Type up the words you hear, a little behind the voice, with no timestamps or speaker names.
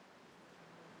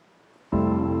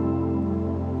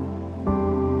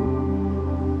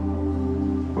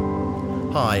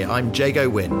Hi, I'm Jago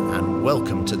Wynn, and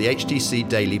welcome to the HTC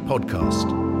Daily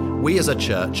podcast. We as a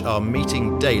church are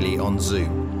meeting daily on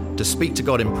Zoom to speak to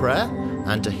God in prayer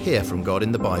and to hear from God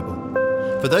in the Bible.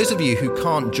 For those of you who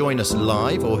can't join us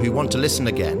live or who want to listen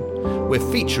again,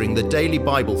 we're featuring the Daily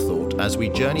Bible Thought as we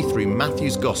journey through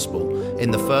Matthew's Gospel in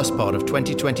the first part of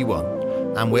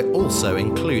 2021, and we're also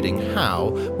including how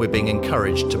we're being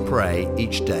encouraged to pray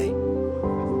each day.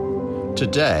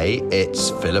 Today,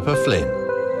 it's Philippa Flynn.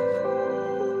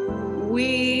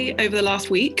 We, over the last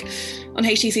week on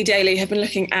HTC Daily, have been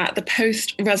looking at the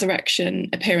post-resurrection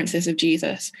appearances of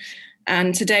Jesus.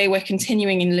 And today we're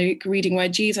continuing in Luke, reading where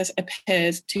Jesus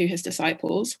appears to his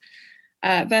disciples.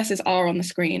 Verses are on the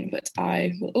screen, but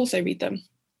I will also read them.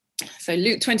 So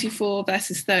Luke 24,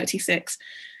 verses 36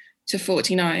 to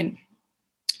 49.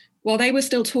 While they were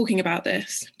still talking about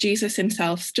this, Jesus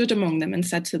himself stood among them and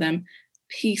said to them,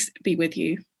 "Peace be with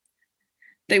you."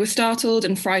 They were startled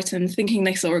and frightened, thinking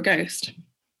they saw a ghost.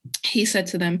 He said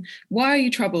to them, "Why are you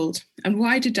troubled? And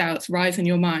why do doubts rise in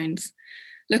your minds?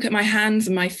 Look at my hands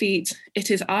and my feet. It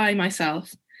is I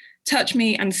myself. Touch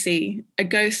me and see. A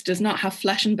ghost does not have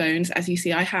flesh and bones, as you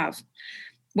see I have."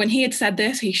 When he had said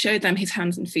this, he showed them his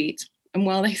hands and feet. And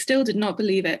while they still did not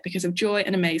believe it because of joy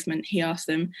and amazement, he asked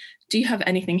them, "Do you have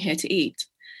anything here to eat?"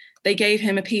 They gave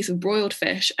him a piece of broiled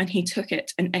fish, and he took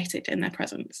it and ate it in their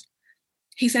presence.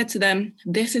 He said to them,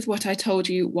 "This is what I told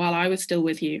you while I was still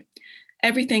with you.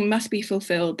 Everything must be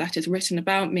fulfilled that is written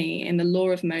about me in the law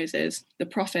of Moses, the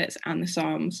prophets, and the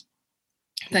Psalms."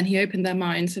 Then he opened their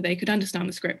minds so they could understand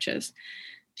the scriptures.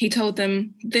 He told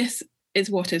them, "This is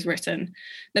what is written.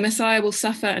 The Messiah will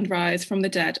suffer and rise from the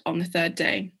dead on the third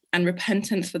day, and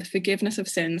repentance for the forgiveness of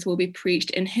sins will be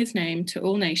preached in his name to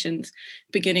all nations,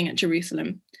 beginning at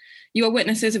Jerusalem. You are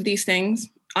witnesses of these things.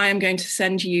 I am going to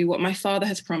send you what my Father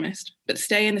has promised, but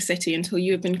stay in the city until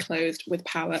you have been clothed with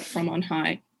power from on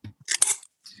high."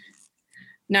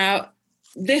 Now,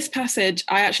 this passage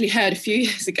I actually heard a few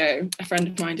years ago. A friend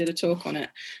of mine did a talk on it,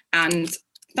 and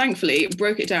thankfully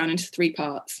broke it down into three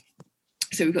parts.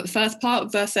 So we've got the first part,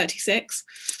 verse 36,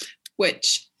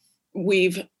 which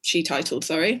she titled,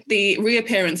 "The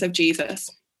Reappearance of Jesus."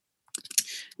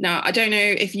 Now, I don't know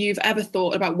if you've ever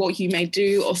thought about what you may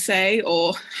do or say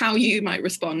or how you might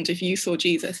respond if you saw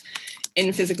Jesus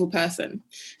in physical person.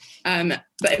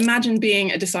 But imagine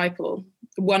being a disciple.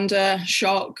 Wonder,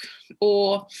 shock,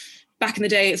 or back in the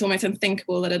day, it's almost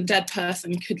unthinkable that a dead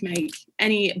person could make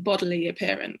any bodily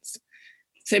appearance.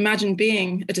 So imagine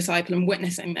being a disciple and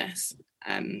witnessing this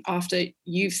after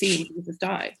you've seen Jesus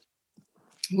die.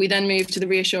 We then move to the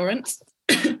reassurance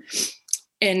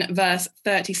in verse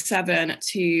 37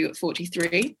 to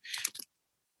 43.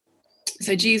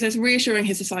 So Jesus reassuring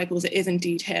his disciples it is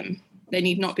indeed him. They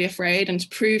need not be afraid, and to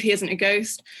prove he isn't a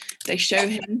ghost, they show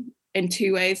him in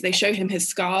two ways. They show him his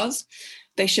scars.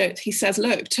 He says,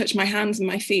 "Look, touch my hands and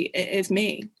my feet, it is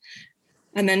me."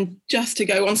 And then just to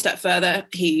go one step further,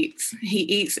 he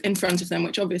eats in front of them,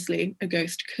 which obviously a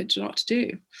ghost could not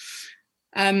do.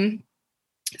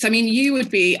 So, I mean, you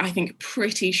would be, I think,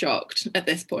 pretty shocked at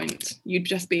this point. You'd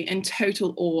just be in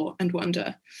total awe and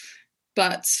wonder.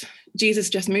 But Jesus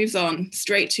just moves on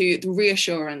straight to the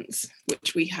reassurance,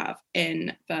 which we have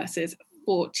in verses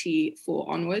 44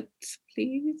 onwards,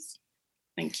 please.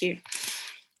 Thank you.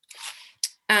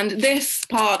 And this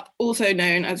part, also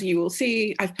known, as you will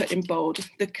see, I've put in bold,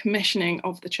 the commissioning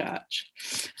of the church.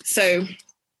 So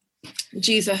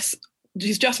Jesus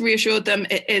has just reassured them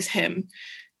it is him.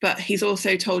 But he's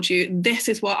also told you, this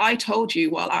is what I told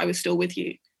you while I was still with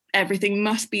you. Everything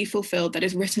must be fulfilled that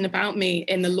is written about me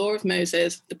in the law of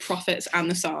Moses, the prophets, and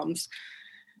the Psalms.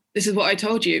 This is what I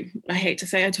told you. I hate to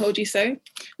say I told you so.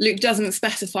 Luke doesn't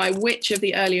specify which of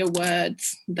the earlier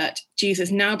words that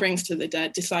Jesus now brings to the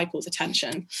disciples'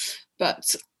 attention.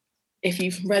 But if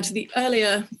you've read the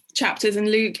earlier chapters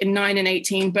in Luke, in 9 and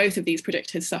 18, both of these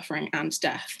predict his suffering and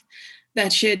death.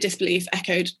 Their sheer disbelief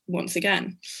echoed once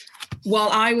again. While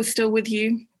I was still with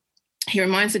you, he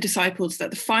reminds the disciples that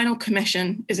the final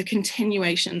commission is a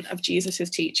continuation of Jesus's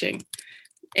teaching.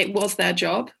 It was their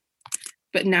job,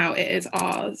 but now it is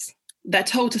ours. They're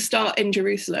told to start in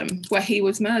Jerusalem, where he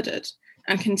was murdered,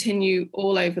 and continue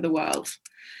all over the world.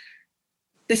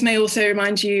 This may also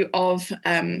remind you of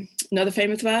another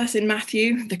famous verse in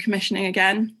Matthew, the commissioning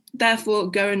again. "Therefore,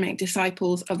 go and make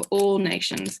disciples of all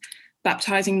nations,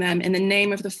 baptizing them in the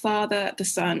name of the Father, the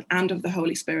Son, and of the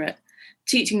Holy Spirit,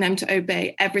 teaching them to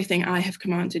obey everything I have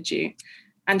commanded you.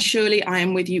 And surely I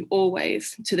am with you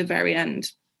always to the very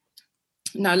end."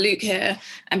 Now, Luke here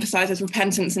emphasizes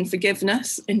repentance and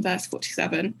forgiveness in verse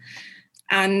 47.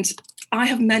 And I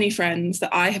have many friends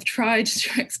that I have tried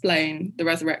to explain the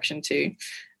resurrection to.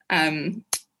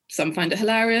 Some find it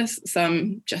hilarious,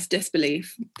 some just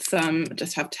disbelief, some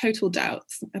just have total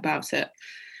doubts about it.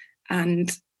 And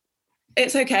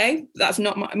it's okay. That's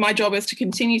not my job is to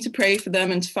continue to pray for them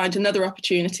and to find another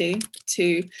opportunity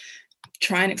to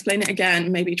try and explain it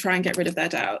again, maybe try and get rid of their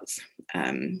doubts.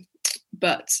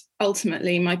 But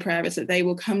ultimately, my prayer is that they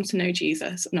will come to know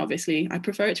Jesus. And obviously, I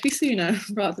prefer it to be sooner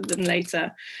rather than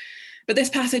later. But this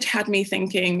passage had me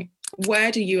thinking,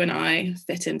 where do you and I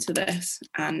fit into this?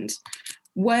 And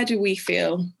where do we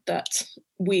feel that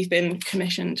we've been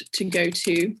commissioned to go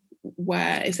to?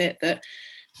 Where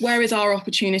is our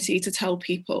opportunity to tell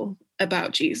people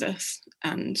about Jesus?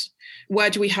 And where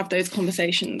do we have those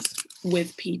conversations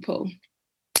with people?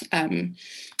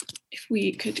 If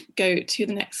we could go to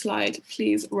the next slide,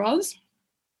 please, Roz.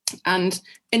 And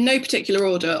in no particular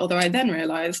order, although I then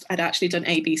realised I'd actually done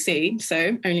ABC,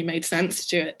 so only made sense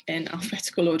to do it in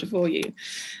alphabetical order for you.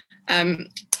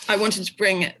 I wanted to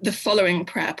bring the following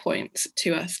prayer points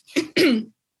to us.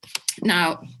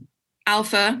 Now,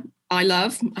 Alpha, I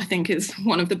think is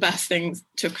one of the best things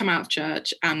to have come out of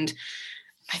church. And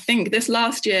I think this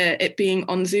last year, it being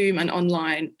on Zoom and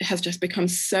online has just become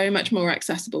so much more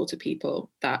accessible to people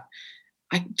that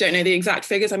I don't know the exact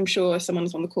figures. I'm sure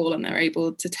someone's on the call and they're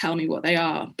able to tell me what they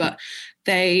are, but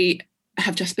they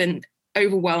have just been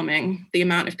overwhelming, the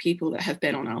amount of people that have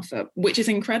been on Alpha, which is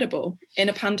incredible. In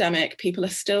a pandemic, people are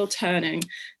still turning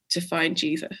to find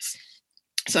Jesus.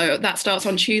 So that starts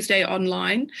on Tuesday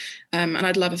online, and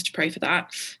I'd love us to pray for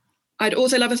that. I'd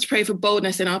also love us to pray for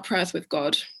boldness in our prayers with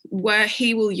God, where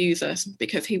he will use us,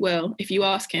 because he will. If you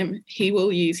ask him, he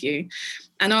will use you,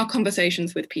 and our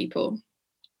conversations with people.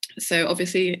 So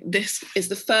obviously this is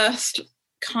the first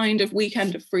kind of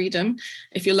weekend of freedom.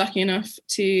 If you're lucky enough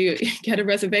to get a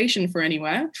reservation for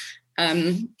anywhere,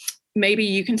 maybe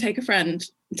you can take a friend,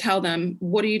 tell them,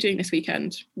 what are you doing this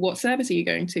weekend? What service are you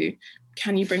going to?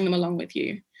 Can you bring them along with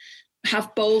you?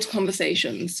 Have bold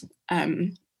conversations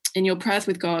in your prayers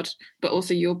with God, but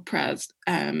also your prayers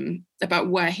about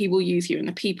where he will use you and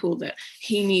the people that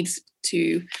he needs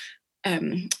to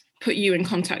put you in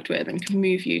contact with and can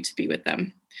move you to be with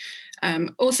them.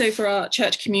 Also for our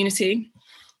church community,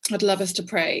 I'd love us to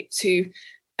pray to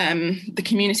the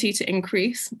community to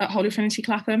increase at Holy Trinity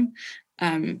Clapham.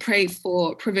 Pray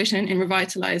for provision in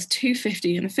Revitalise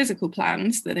 250 in the physical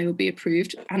plans, that they will be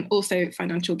approved, and also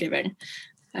financial giving.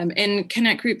 In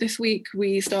Connect Group this week,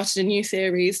 we started a new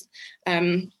series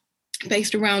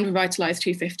based around Revitalise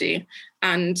 250.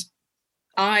 And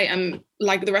I am,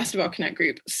 like the rest of our Connect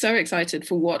Group, so excited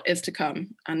for what is to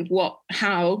come and what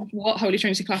Holy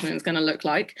Trinity Clapham is going to look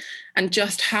like, and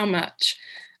just how much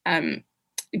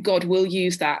God will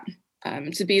use that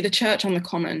to be the church on the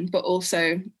common, but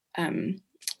also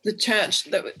the church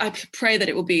that I pray that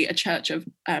it will be a church of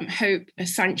hope, a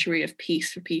sanctuary of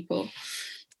peace for people.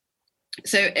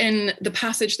 So in the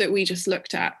passage that we just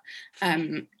looked at,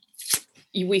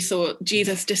 we saw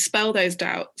Jesus dispel those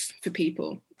doubts for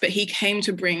people, but he came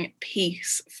to bring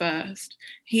peace first.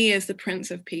 He is the Prince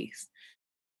of Peace.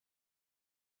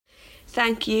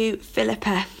 Thank you,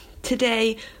 Philippa.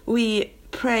 Today we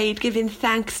prayed giving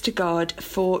thanks to God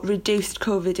for reduced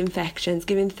COVID infections,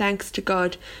 giving thanks to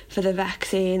God for the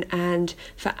vaccine and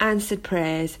for answered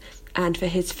prayers and for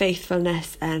his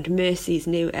faithfulness and mercies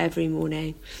new every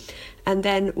morning. And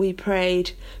then we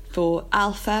prayed for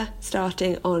Alpha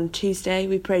starting on Tuesday.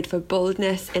 We prayed for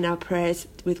boldness in our prayers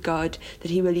with God,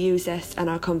 that he will use us and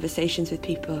our conversations with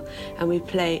people. And we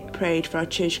prayed for our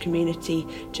church community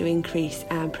to increase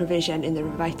and provision in the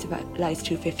Revitalise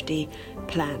 250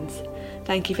 plans.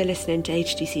 Thank you for listening to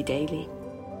HTC Daily.